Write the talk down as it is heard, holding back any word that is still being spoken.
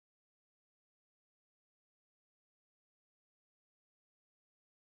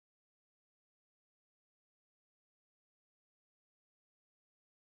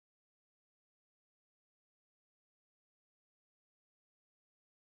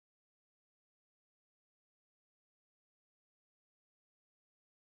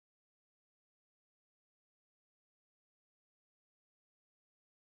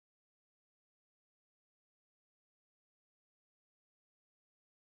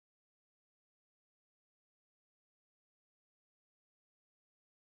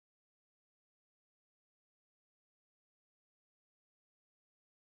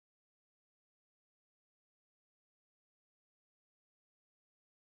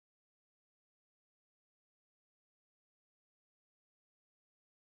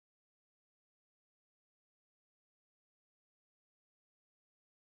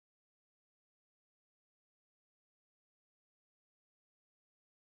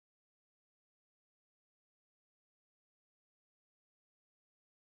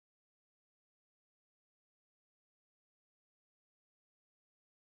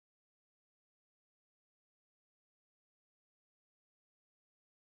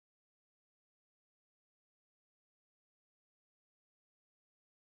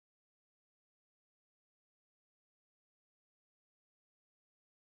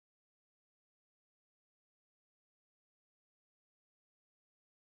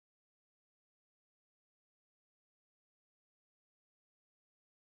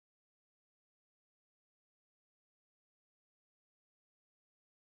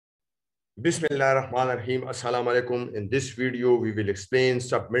Bismillahirrahmanirrahim. Assalamu alaikum. In this video, we will explain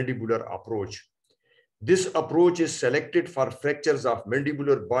submandibular approach. This approach is selected for fractures of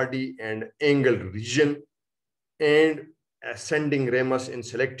mandibular body and angle region and ascending ramus in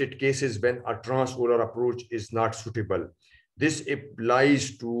selected cases when a transolar approach is not suitable. This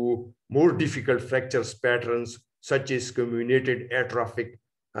applies to more difficult fractures patterns such as comminuted atrophic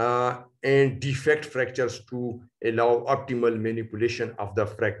and defect fractures to allow optimal manipulation of the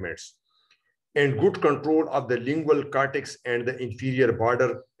fragments and good control of the lingual cortex and the inferior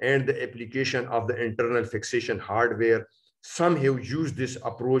border and the application of the internal fixation hardware. Some have used this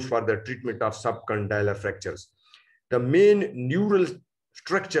approach for the treatment of subcondylar fractures. The main neural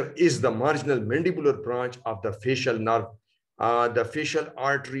structure is the marginal mandibular branch of the facial nerve. The facial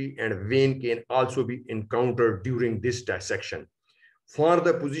artery and vein can also be encountered during this dissection. For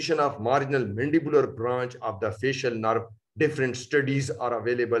the position of marginal mandibular branch of the facial nerve, different studies are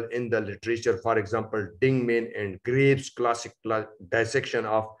available in the literature. For example, Dingman and Graves' classic dissection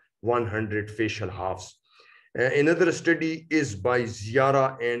of 100 facial halves. Another study is by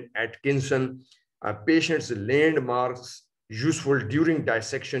Ziara and Atkinson. Patients' landmarks useful during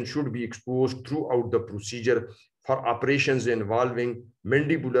dissection should be exposed throughout the procedure. For operations involving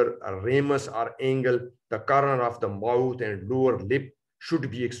mandibular ramus or angle, the corner of the mouth and lower lip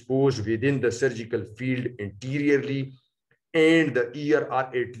should be exposed within the surgical field anteriorly, and the ear or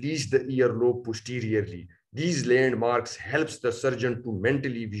at least the earlobe posteriorly. These landmarks helps the surgeon to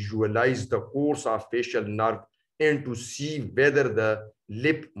mentally visualize the course of facial nerve and to see whether the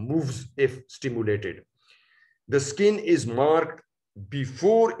lip moves if stimulated. The skin is marked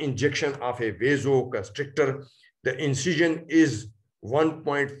before injection of a vasoconstrictor. The incision is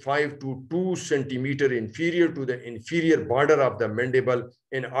 1.5 to 2 centimeter inferior to the inferior border of the mandible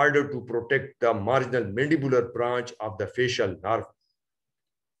in order to protect the marginal mandibular branch of the facial nerve.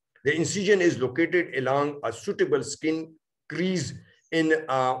 The incision is located along a suitable skin crease in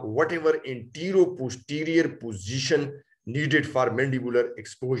whatever antero-posterior position needed for mandibular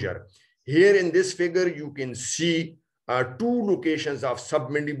exposure. Here in this figure, you can see two locations of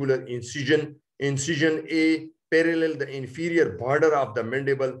submandibular incision. Incision A parallel the inferior border of the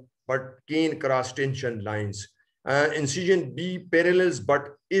mandible but can cross tension lines. Incision B parallels but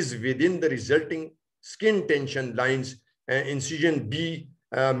is within the resulting skin tension lines. Incision B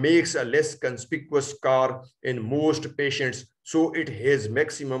makes a less conspicuous scar in most patients, so it has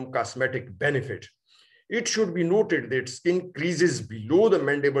maximum cosmetic benefit. It should be noted that skin creases below the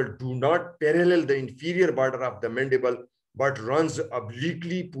mandible do not parallel the inferior border of the mandible, but runs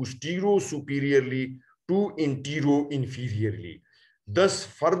obliquely posterior-superiorly to antero-inferiorly. Thus,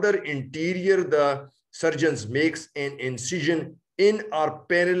 further interior, the surgeons makes an incision in or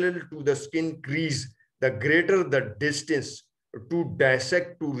parallel to the skin crease, the greater the distance to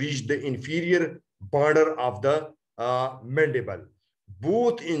dissect to reach the inferior border of the mandible.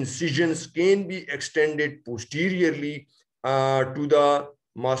 Both incisions can be extended posteriorly to the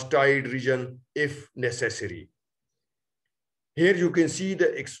mastoid region if necessary. Here you can see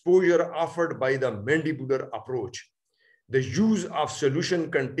the exposure offered by the mandibular approach. The use of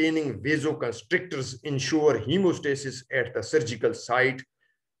solution containing vasoconstrictors ensure hemostasis at the surgical site.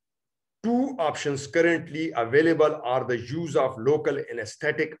 Two options currently available are the use of local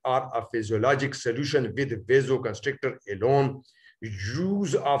anesthetic or a physiologic solution with vasoconstrictor alone.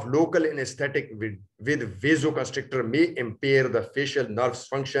 Use of local anesthetic with vasoconstrictor may impair the facial nerve's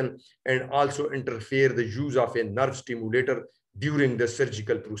function and also interfere the use of a nerve stimulator during the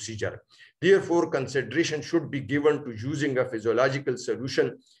surgical procedure. Therefore, consideration should be given to using a physiological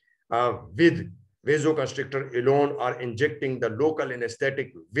solution with vasoconstrictor alone or injecting the local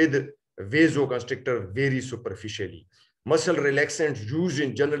anesthetic with vasoconstrictor very superficially. Muscle relaxants used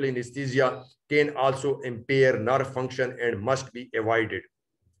in general anesthesia can also impair nerve function and must be avoided.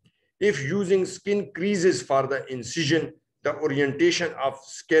 If using skin creases for the incision, the orientation of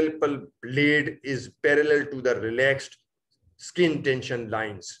scalpel blade is parallel to the relaxed skin tension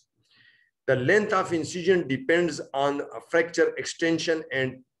lines. The length of incision depends on fracture extension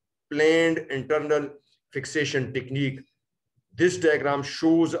and planned internal fixation technique. This diagram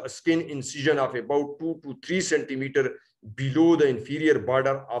shows a skin incision of about 2 to 3 centimeters below the inferior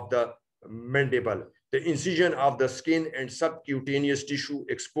border of the mandible. The incision of the skin and subcutaneous tissue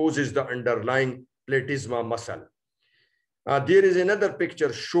exposes the underlying platysma muscle. There is another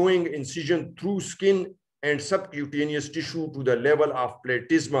picture showing incision through skin and subcutaneous tissue to the level of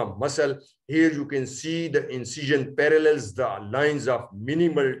platysma muscle. Here you can see the incision parallels the lines of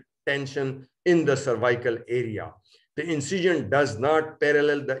minimal tension in the cervical area. The incision does not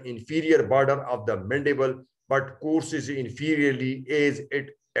parallel the inferior border of the mandible, but courses inferiorly as it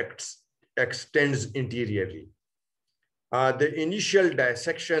extends interiorly. The initial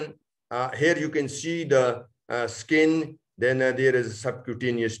dissection, here you can see the skin, then there is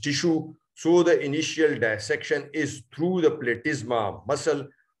subcutaneous tissue. So the initial dissection is through the platysma muscle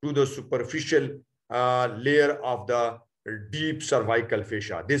to the superficial layer of the deep cervical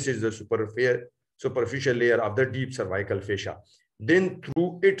fascia. This is the superficial layer of the deep cervical fascia. Then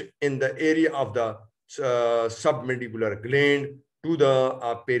through it in the area of the submandibular gland to the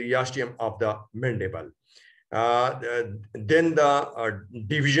periosteum of the mandible. Then the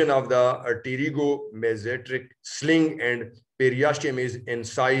division of the pterygomesenteric sling and periosteum is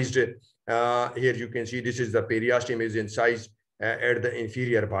incised. Here you can see this is the periosteum is incised at the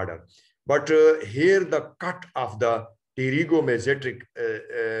inferior border. But here the cut of the pterygomesenteric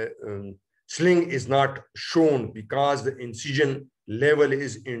sling is not shown because the incision level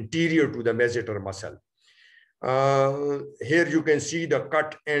is interior to the masseter muscle. Here you can see the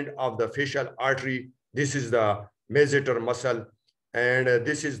cut end of the facial artery. This is the masseter muscle, and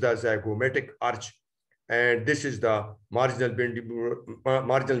this is the zygomatic arch, and this is the marginal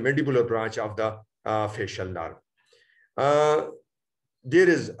mandibular branch of the facial nerve. There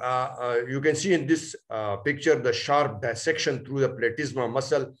is, you can see in this picture, the sharp dissection through the platysma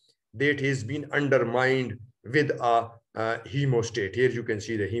muscle that has been undermined with a hemostat. Here you can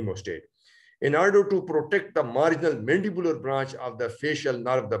see the hemostat. In order to protect the marginal mandibular branch of the facial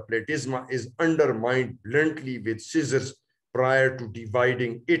nerve, the platysma is undermined bluntly with scissors prior to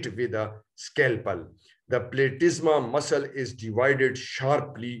dividing it with a scalpel. The platysma muscle is divided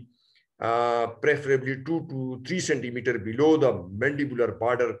sharply, preferably 2 to 3 centimeters below the mandibular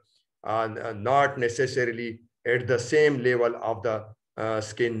border, not necessarily at the same level of the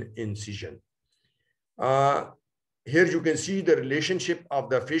skin incision. Here you can see the relationship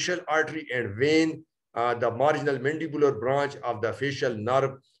of the facial artery and vein, the marginal mandibular branch of the facial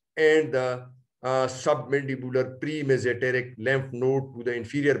nerve, and the submandibular pre-mesenteric lymph node to the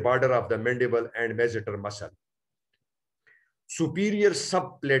inferior border of the mandible and masseter muscle. Superior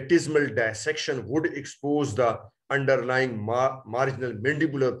subplatysmal dissection would expose the underlying marginal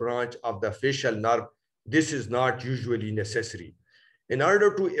mandibular branch of the facial nerve. This is not usually necessary. In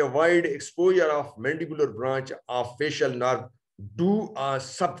order to avoid exposure of mandibular branch of facial nerve, do a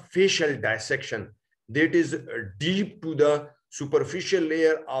subfacial dissection that is deep to the superficial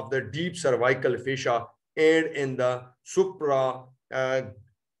layer of the deep cervical fascia and in the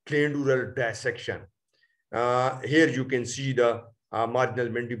supraglandular dissection. Here you can see the marginal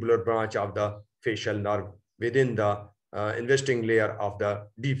mandibular branch of the facial nerve within the investing layer of the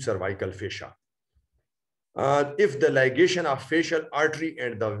deep cervical fascia. If the ligation of facial artery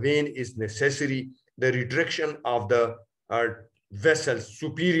and the vein is necessary, the retraction of the vessels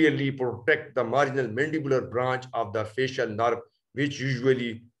superiorly protect the marginal mandibular branch of the facial nerve, which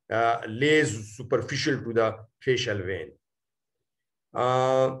usually lays superficial to the facial vein.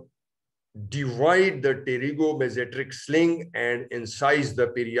 Divide the pterygomesenteric sling and incise the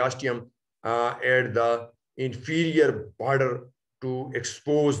periosteum at the inferior border to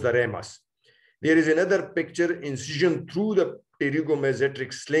expose the ramus. There is another picture, incision through the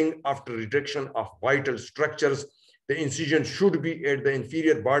pterygomesenteric sling after retraction of vital structures. The incision should be at the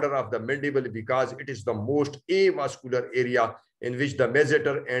inferior border of the mandible because it is the most avascular area in which the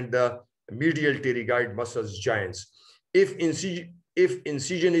masseter and the medial pterygoid muscles joins. If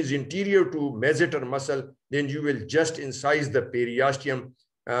incision is interior to masseter muscle, then you will just incise the periosteum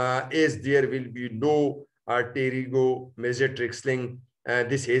as there will be no pterygomesenteric sling.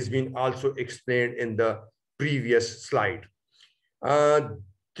 This has been also explained in the previous slide.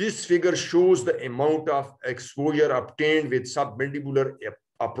 This figure shows the amount of exposure obtained with submandibular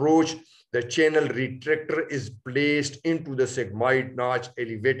approach. The channel retractor is placed into the sigmoid notch,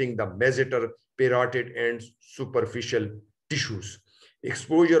 elevating the masseter, parotid, and superficial tissues.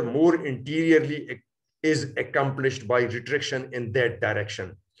 Exposure more interiorly is accomplished by retraction in that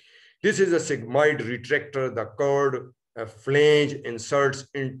direction. This is a sigmoid retractor. The curved flange inserts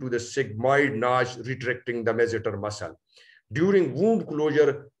into the sigmoid notch, retracting the masseter muscle. During wound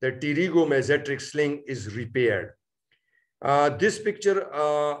closure, the pterygomesenteric sling is repaired. This picture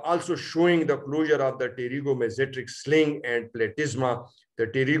also showing the closure of the pterygomesenteric sling and platysma. The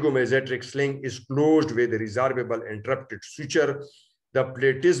pterygomesenteric sling is closed with a resorbable interrupted suture. The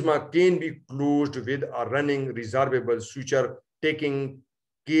platysma can be closed with a running resorbable suture, taking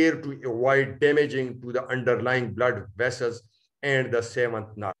care to avoid damaging to the underlying blood vessels and the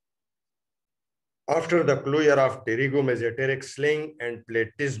seventh nerve. After the closure of pterygomesenteric sling and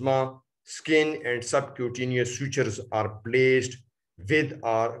platysma, skin and subcutaneous sutures are placed with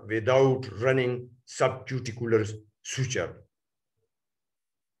or without running subcuticular suture.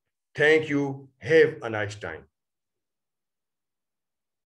 Thank you. Have a nice time.